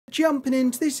Jumping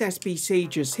into this SBC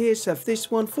just here, so for this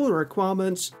one, for the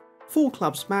requirements, 4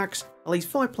 clubs max, at least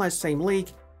 5 players same league,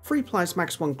 3 players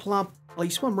max 1 club, at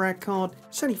least 1 rare card,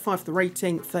 75 for the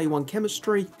rating, 31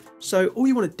 chemistry. So all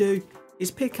you want to do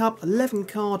is pick up 11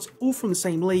 cards all from the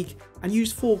same league and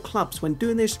use 4 clubs. When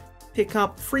doing this, pick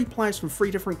up 3 players from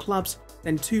 3 different clubs,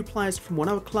 then 2 players from 1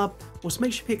 other club. Also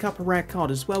make sure you pick up a rare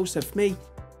card as well. So for me,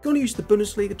 going to use the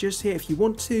Bundesliga just here if you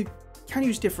want to. Can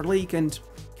use different league and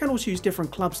can also use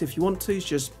different clubs if you want to. It's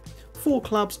just 4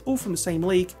 clubs all from the same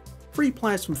league, 3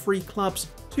 players from 3 clubs,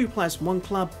 2 players from 1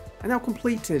 club, and now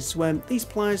completed. So these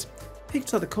players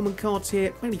picked up the common cards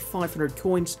here, mainly 500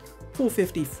 coins,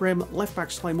 450 for him, left back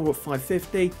slightly more at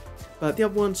 550, but the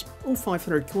other ones all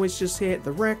 500 coins just here.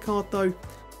 The rare card though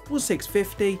was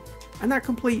 650, and that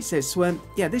completes it. So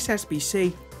yeah, this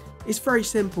SBC is very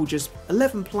simple, just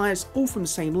 11 players all from the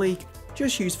same league,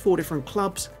 just use 4 different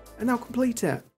clubs and now complete it.